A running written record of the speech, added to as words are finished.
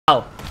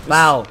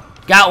Wow.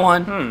 Got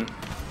one.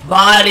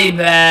 Body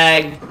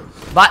bag.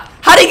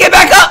 How'd he get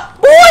back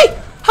up? Boy!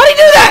 How'd he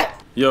do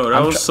that? Yo,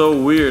 that was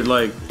so weird.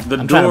 Like, the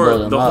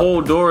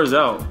whole door is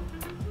out.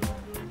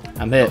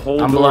 I'm hit.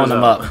 I'm blowing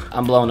them up.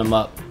 I'm blowing them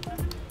up.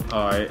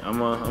 Alright, I'm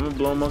gonna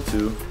blow them up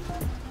too.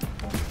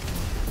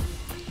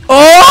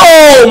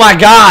 Oh my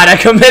god, I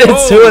committed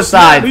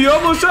suicide. He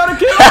almost tried to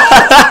kill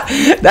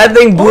me. That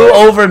thing blew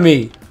over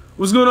me.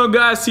 What's going on,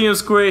 guys?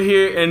 sqrd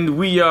here, and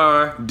we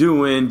are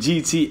doing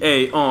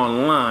GTA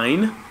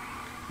Online.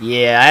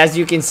 Yeah, as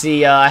you can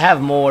see, I have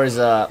Moore's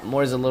had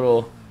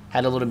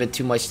a little bit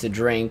too much to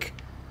drink.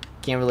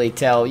 Can't really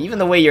tell. Even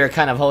the way you're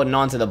kind of holding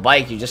on to the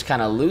bike, you're just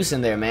kind of loose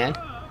in there, man.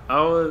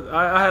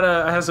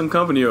 I had some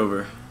company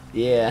over.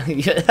 Yeah.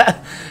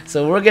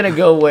 So we're gonna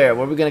go where?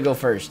 Where are we gonna go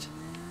first?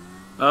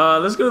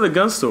 Let's go to the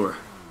gun store.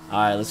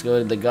 Alright, let's go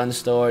to the gun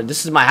store.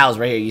 This is my house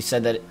right here. You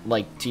said that,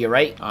 like, to your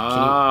right?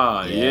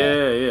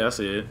 Yeah, I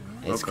see it.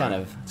 It's kind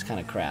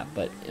of crap,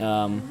 but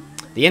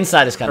the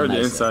inside is kind of nice.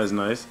 The inside is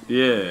nice.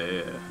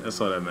 Yeah, that's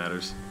all that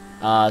matters.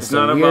 It's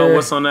so not about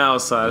what's on the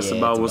outside. It's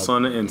about what's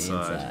on the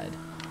inside.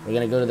 We're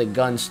gonna go to the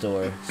gun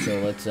store. So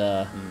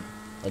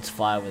let's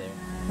fly over there.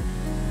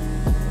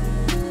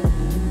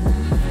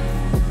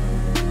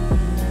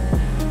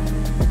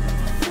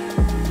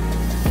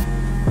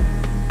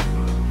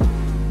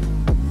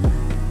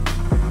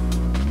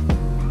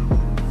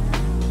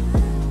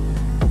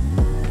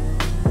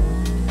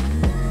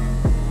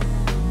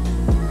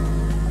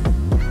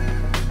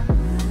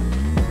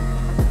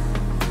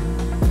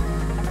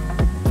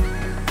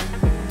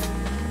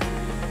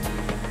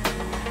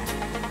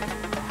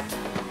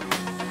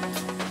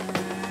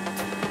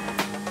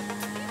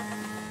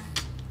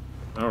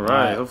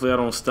 Alright, hopefully I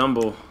don't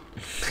stumble.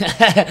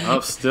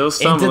 I'm still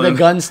stumbling. Into the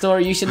gun store,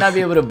 you should not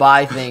be able to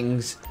buy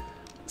things,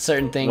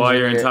 certain things. While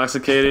you're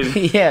intoxicated?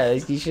 Yeah,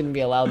 you shouldn't be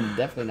allowed,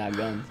 definitely not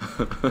guns.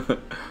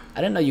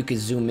 I didn't know you could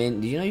zoom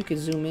in. Did you know you could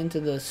zoom into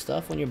the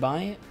stuff when you're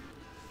buying it?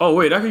 Oh,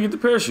 wait, I can get the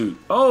parachute.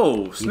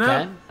 Oh,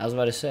 snap. You can? I was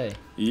about to say.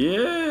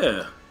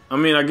 Yeah. I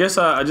mean, I guess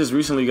I just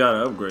recently got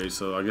an upgrade,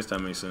 so I guess that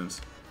makes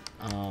sense.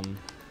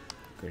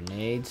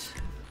 Grenades.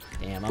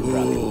 Damn, I'm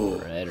dropping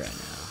red right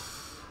now.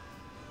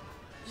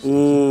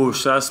 Ooh,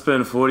 should I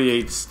spend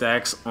 48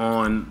 stacks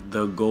on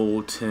the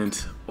gold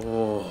tint?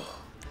 Oh,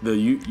 the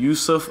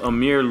Yusuf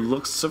Amir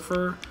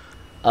Lucifer.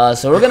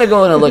 So we're gonna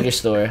go in a liquor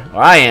store,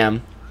 or I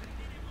am.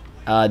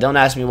 Don't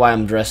ask me why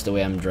I'm dressed the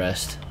way I'm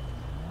dressed,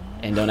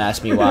 and don't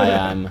ask me why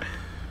I'm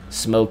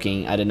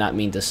smoking. I did not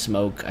mean to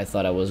smoke. I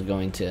thought I was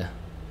going to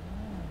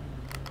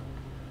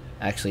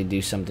actually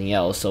do something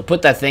else. So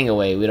put that thing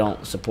away. We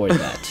don't support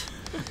that.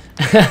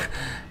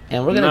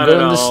 And we're gonna go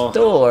in the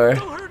store.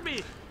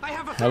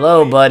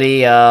 Hello,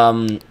 buddy.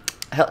 Oh,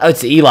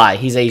 it's Eli.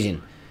 He's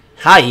Asian.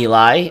 Hi,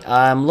 Eli.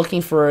 I'm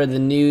looking for the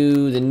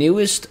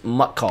newest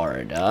mutt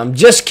card. I'm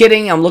just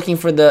kidding. I'm looking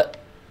for the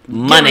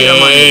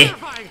money.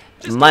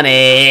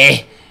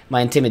 Money. My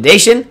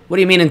intimidation? What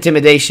do you mean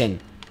intimidation?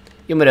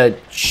 You want me to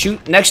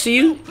shoot next to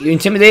you? You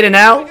intimidated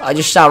now? I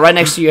just shot right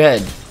next to your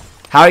head.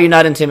 How are you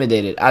not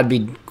intimidated? I'd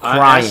be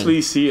crying. I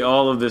actually see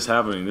all of this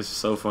happening. This is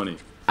so funny.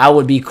 I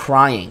would be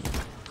crying.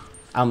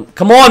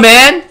 Come on,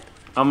 man.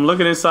 I'm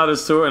looking inside the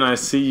store and I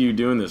see you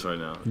doing this right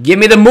now. Give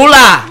me the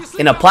moolah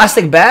in a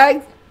plastic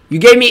bag. You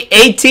gave me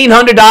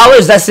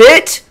 $1,800. That's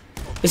it?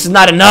 This is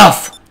not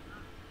enough.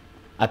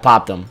 I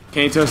popped him.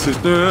 Can't touch this.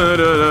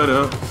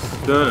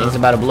 It's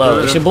about to blow.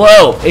 It should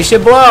blow. It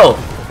should blow.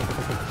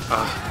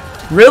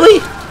 Really?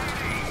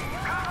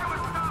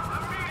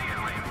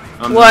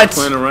 I'm not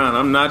playing around.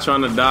 I'm not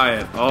trying to die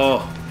at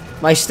all.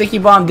 My sticky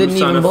bomb didn't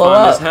even blow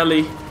up.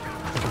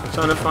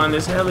 Trying to find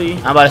this heli.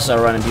 I'm about to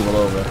start running people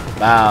over.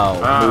 Wow.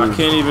 I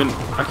can't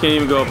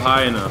even go up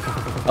high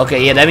enough.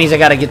 Okay, yeah, that means I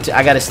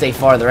gotta stay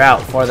farther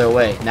out, farther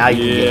away. Now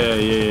you can get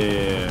it.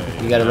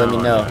 Yeah. You gotta let me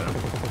know.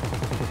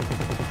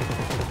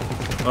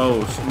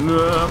 Oh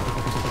snap!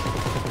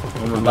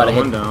 I'm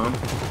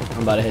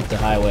about to hit the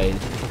highway.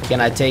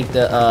 Can I take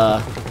the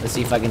let's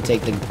see if I can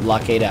take the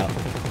blockade out.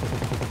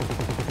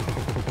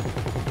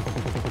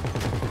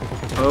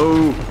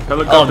 Oh,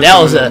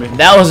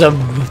 that was a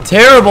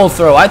terrible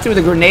throw. I threw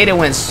the grenade and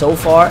went so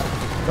far.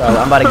 Bro,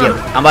 I'm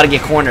about to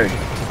get cornered.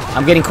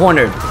 I'm getting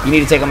cornered. You need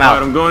to take him out.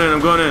 Alright, I'm going in.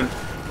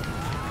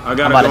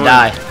 I'm about to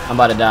die. I'm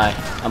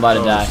about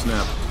to die.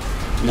 Snap.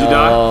 Did you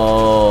die?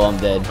 Oh, I'm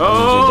dead.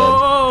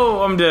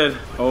 Oh, I'm dead.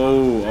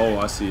 Oh,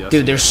 I see.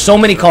 Dude, there's so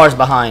many cars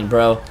behind,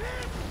 bro.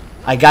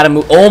 I gotta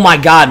move. Oh my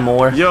God,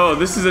 more. Yo,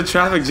 this is a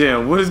traffic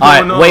jam. What is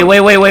going on?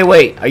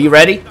 Wait. Are you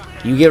ready?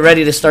 You get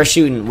ready to start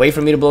shooting. Wait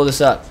for me to blow this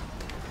up.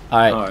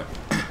 Alright.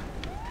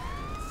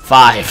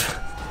 5,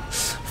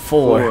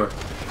 4,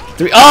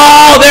 3.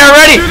 Oh, they're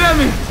ready! Shoot at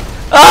me!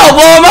 Oh,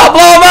 blow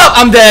him up!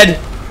 I'm dead.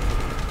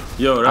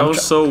 Yo, that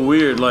was so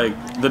weird. Like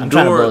the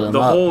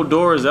whole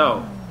door is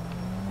out.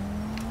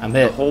 I'm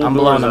hit. I'm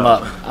blowing them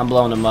up. I'm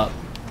blowing them up.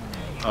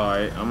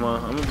 Alright, I'm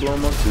gonna blow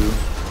them up too.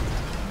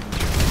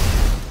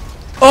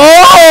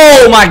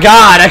 Oh my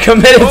God! I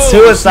committed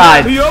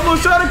suicide. He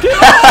almost tried to kill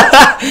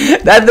me.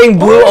 That thing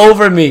blew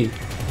over me.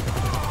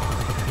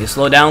 Okay,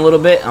 slow down a little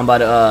bit. I'm about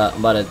to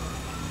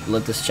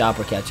let this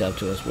chopper catch up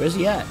to us. Where's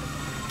he at?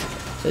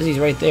 Says he's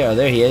right there. Oh,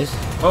 there he is.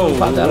 Oh, he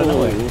popped out of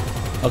nowhere.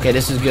 Okay,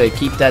 this is good.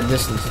 Keep that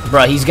distance,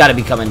 bro. He's got to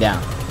be coming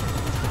down.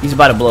 He's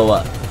about to blow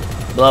up.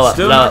 Blow up.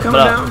 Still blow not up.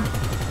 coming blow down? up.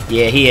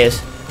 Yeah, he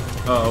is.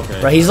 Oh,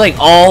 okay. Bro, he's like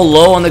all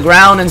low on the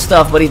ground and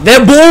stuff, but he's there.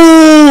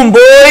 Boom,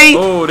 boy.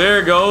 Oh,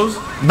 there it goes.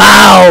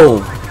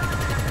 Bow.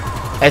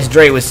 As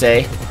Dre would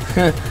say.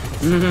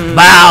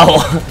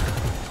 Bow.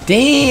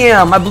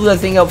 Damn, I blew that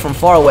thing up from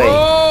far away.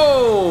 Oh.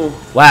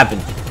 What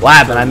happened? What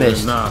happened? I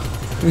missed. Nah.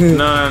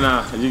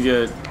 Nah. You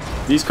good.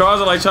 These cars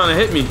are like trying to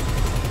hit me.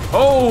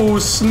 Oh,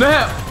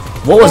 snap.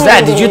 What was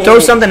that? Did you throw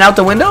something out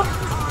the window?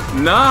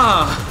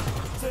 Nah.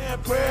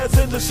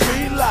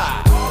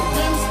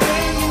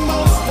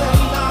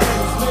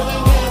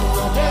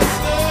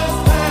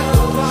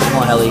 Come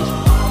on, Helly.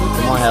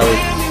 Come on, Helly.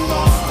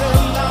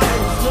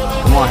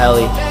 Come on,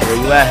 Helly. Where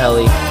you at,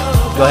 Helly?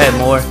 Go ahead,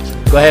 Moore.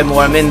 Go ahead,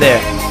 Moore. I'm in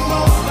there.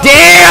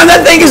 Damn,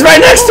 that thing is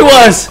right next to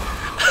us.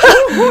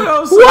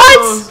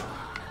 What?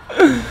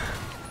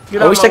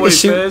 I wish I could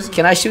shoot.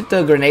 Can I shoot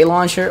the grenade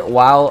launcher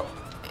while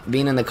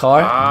being in the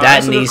car?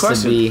 That needs to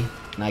be.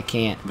 And I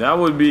can't. That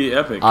would be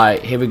epic. All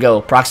right, here we go.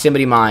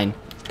 Proximity mine.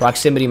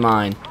 Proximity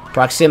mine.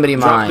 Proximity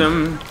mine. Drop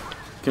them.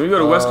 Can we go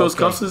to West Coast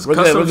Customs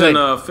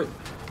and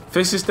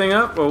fix this thing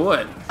up or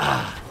what?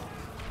 I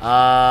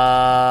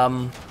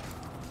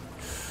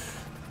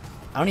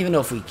don't even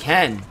know if we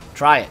can.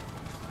 Try it.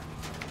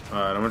 All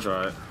right, I'm gonna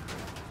try it.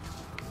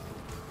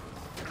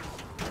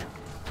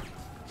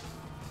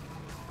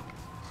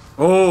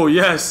 Oh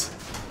yes,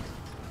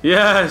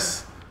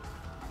 yes,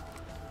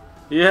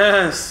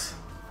 yes.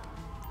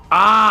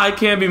 Ah, it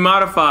can't be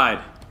modified.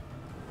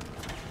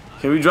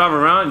 Can we drive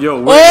around?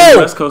 Yo, we're in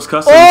West Coast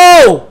Customs.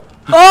 Oh!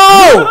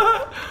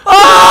 Oh!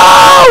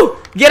 Oh!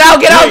 Get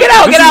out! Get out! Get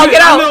out! Get out!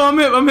 Get out! No, I'm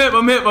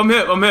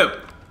hip.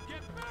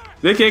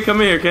 They can't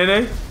come in here, can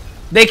they?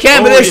 They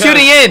can, but they're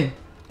shooting in.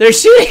 They're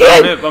shooting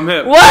in. I'm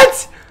hip.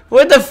 What?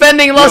 We're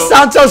defending Los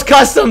Santos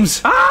Customs.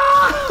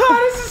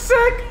 Ah, this is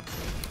sick.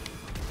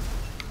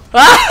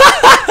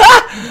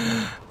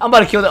 I'm about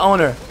to kill the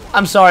owner.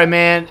 I'm sorry,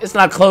 man. It's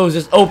not closed.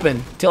 It's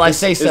open till I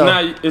say so.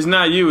 It's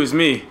not you. It's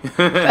me.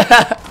 Bro,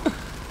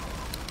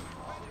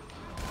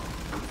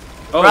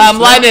 I'm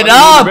lighting it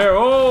up.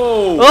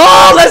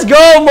 Oh, let's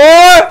go,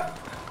 more.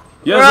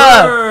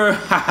 Yes, sir.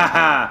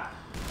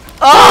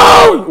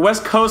 Oh,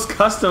 West Coast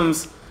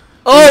Customs.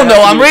 Oh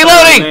no, I'm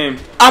reloading.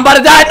 I'm about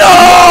to die.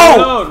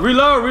 No.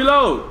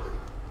 Reload.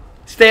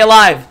 Stay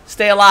alive.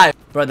 Stay alive.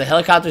 Bro, the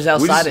helicopter's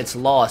outside. It's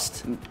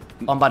lost.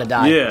 I'm about to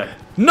die. Yeah.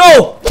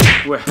 No.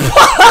 Where?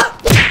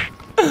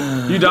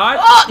 You died?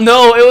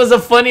 No, it was the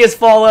funniest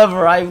fall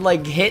ever. I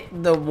like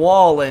hit the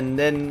wall and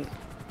then.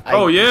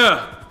 Oh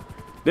yeah.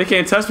 They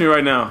can't touch me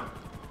right now.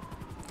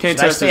 Can't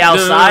touch me. Should I stay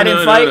outside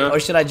and fight, or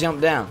should I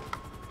jump down?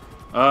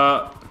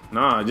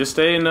 Nah, just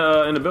stay in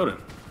the building.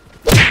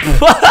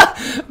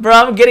 Bro,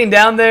 I'm getting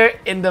down there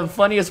in the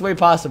funniest way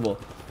possible.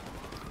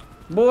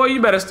 Boy,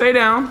 you better stay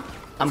down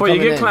before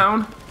you get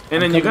clowned,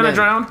 and then you're gonna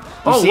drown.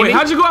 Oh wait,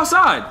 how'd you go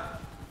outside?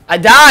 I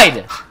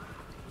died.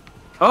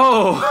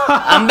 Oh,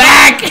 I'm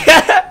back.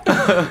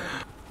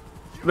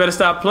 You better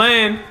stop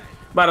playing.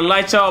 About to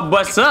light y'all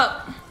butts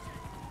up.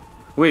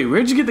 Wait,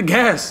 where'd you get the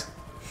gas?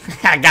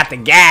 I got the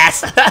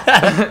gas.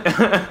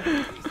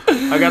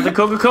 I got the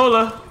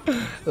Coca-Cola.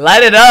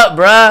 Light it up,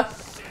 bruh.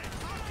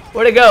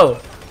 Where'd it go?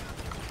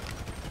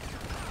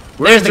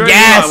 There's the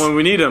gas. When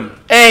we need them.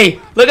 Hey,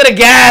 look at the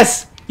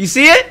gas. You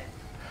see it?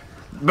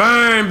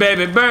 Burn,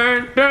 baby,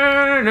 burn. All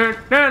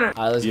right,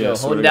 let's go.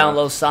 Hold down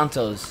Los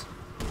Santos.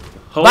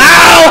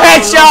 Wow,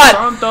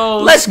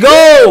 headshot. Let's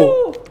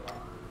go.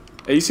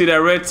 Hey, you see that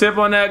red tip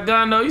on that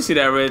gun, though? You see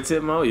that red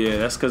tip, Mo? Yeah,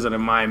 that's because of the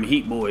Miami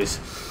Heat boys.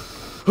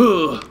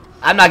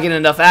 I'm not getting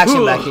enough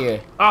action back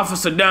here.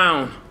 Officer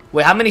down.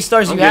 Wait, how many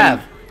stars do you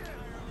have?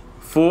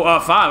 5.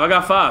 I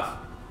got 5.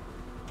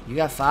 You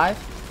got 5?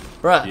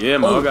 Bruh. Yeah,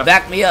 Mo.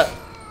 Back me up.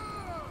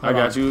 I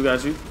got you.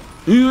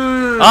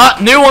 Yeah.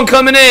 New one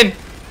coming in.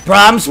 Bro,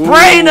 I'm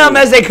spraying them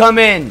as they come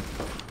in.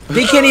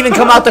 They can't even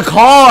come out the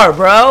car,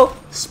 bro.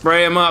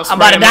 Spray them up. I'm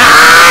about to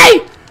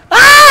die.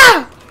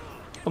 Ah!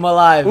 I'm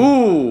alive.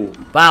 Ooh.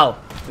 Bow.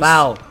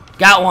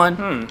 Got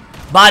one.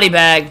 Body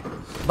bag.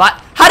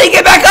 How'd he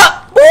get back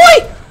up?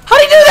 Boy! How'd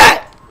he do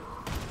that?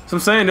 So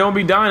I'm saying, don't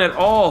be dying at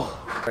all.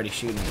 Already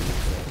shooting me.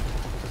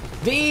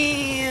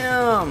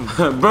 Damn.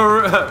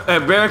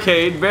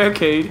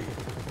 Barricade.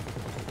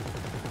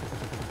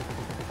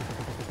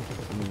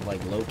 I'm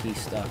like low-key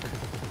stuck.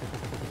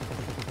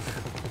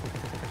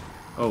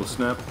 Oh,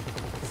 snap.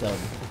 So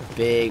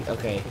big.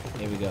 Okay,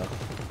 here we go.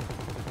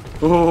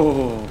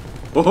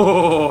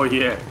 Oh,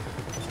 yeah.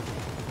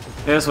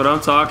 That's what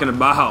I'm talking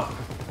about.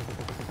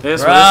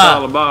 That's what it's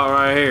all about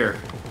right here.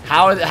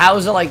 How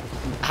is it like?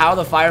 How are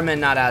the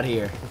firemen not out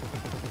here?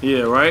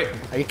 Yeah, right?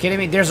 Are you kidding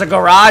me? There's a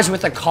garage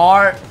with a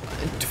car,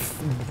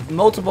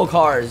 multiple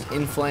cars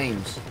in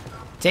flames.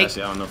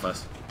 Actually, I don't know if I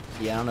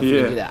don't know if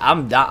you can do that.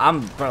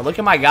 Bro, look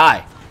at my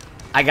guy.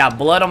 I got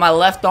blood on my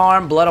left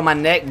arm, blood on my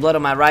neck, blood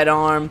on my right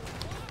arm.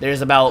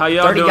 There's about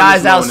 30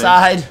 guys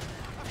outside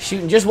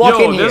shooting. Just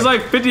walk in here. There's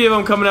like 50 of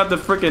them coming out the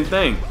freaking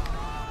thing.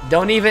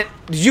 Don't even.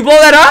 Did you blow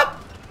that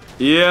up?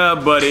 Yeah,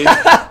 buddy.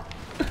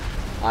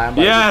 Right,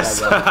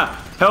 yes.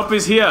 Help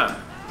is here.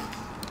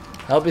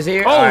 Help is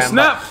here. Oh,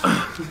 snap.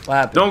 What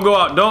happened? Don't go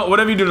out. Don't.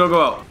 Whatever you do, don't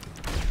go out.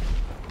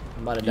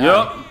 I'm about to die.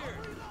 Yup.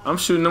 I'm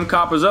shooting them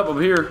coppers up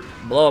here.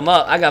 Blow them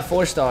up. I got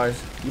 4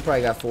 stars. You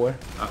probably got 4.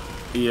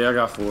 Yeah, I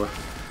got 4.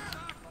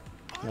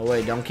 No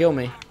way. Don't kill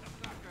me.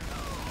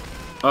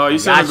 Oh, you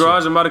said in the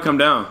garage? I'm about to come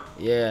down.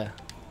 Yeah.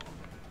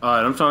 All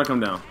right, I'm trying to come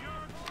down.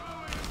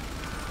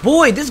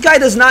 Boy, this guy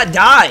does not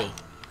die.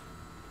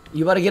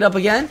 You about to get up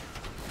again?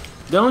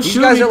 Don't These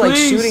shoot guys me, are like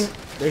please. shooting.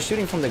 They're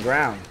shooting from the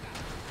ground.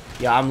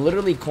 Yeah, I'm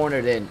literally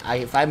cornered in.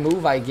 If I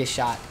move, I get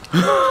shot.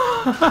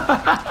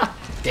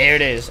 There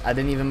it is. I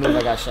didn't even move.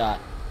 I got shot.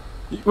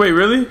 Wait,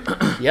 really?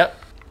 Yep.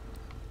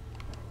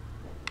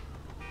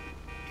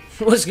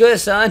 What's good,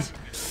 son?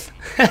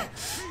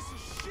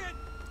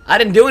 I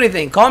didn't do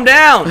anything. Calm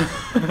down.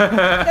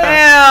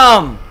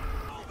 Damn.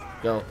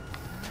 Go.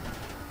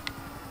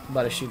 I'm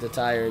about to shoot the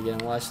tire again.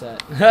 Watch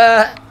that.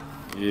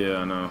 Yeah,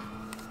 I know.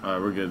 All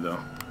right, we're good though.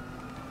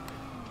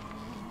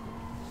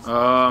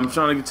 I'm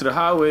trying to get to the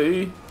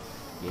highway.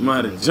 I'm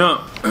gonna have to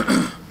jump.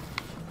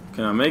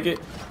 Can I make it?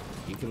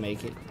 You can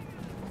make it.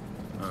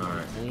 All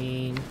right.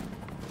 Clean.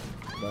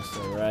 Bust to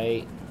the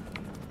right.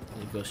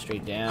 You go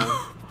straight down.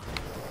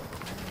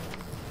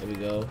 There we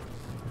go.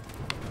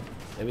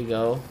 There we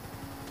go.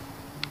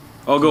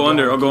 I'll go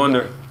under. I'll go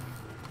under.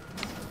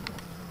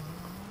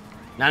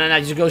 No.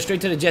 Just go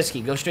straight to the jet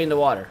ski. Go straight in the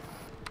water.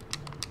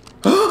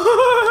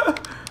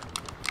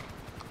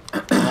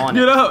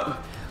 Get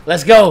up.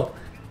 Let's go.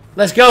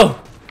 Let's go.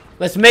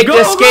 Let's make the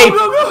escape.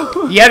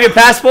 Go. You have your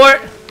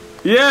passport?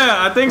 Yeah,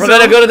 I think We're so.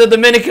 going to go to the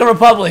Dominican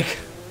Republic.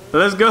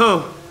 Let's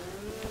go.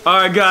 All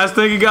right, guys.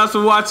 Thank you guys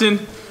for watching.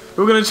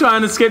 We're going to try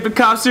and escape the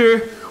cops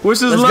here.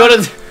 Wish us luck.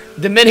 Let's go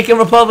to Dominican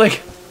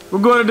Republic. We're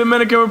going to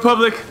Dominican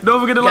Republic. Don't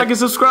forget to like and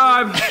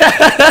subscribe.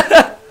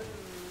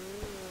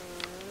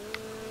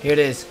 Here it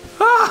is.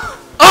 Oh!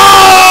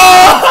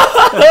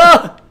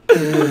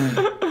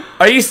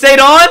 Are you stayed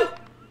on?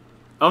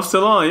 I'm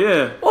still on,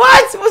 yeah.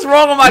 What? What's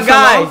wrong with my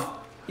guy?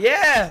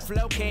 Yeah.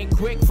 Flow came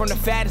quick from the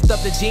fattest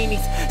of the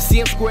genies.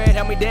 sqrd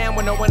held me down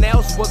when no one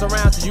else was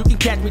around, so you can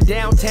catch me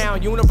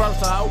downtown.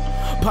 Universal ho.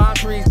 Palm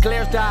trees,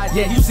 clear skies,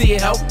 yeah, you see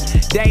it ho.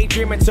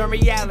 Daydreaming to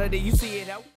reality, you see it ho.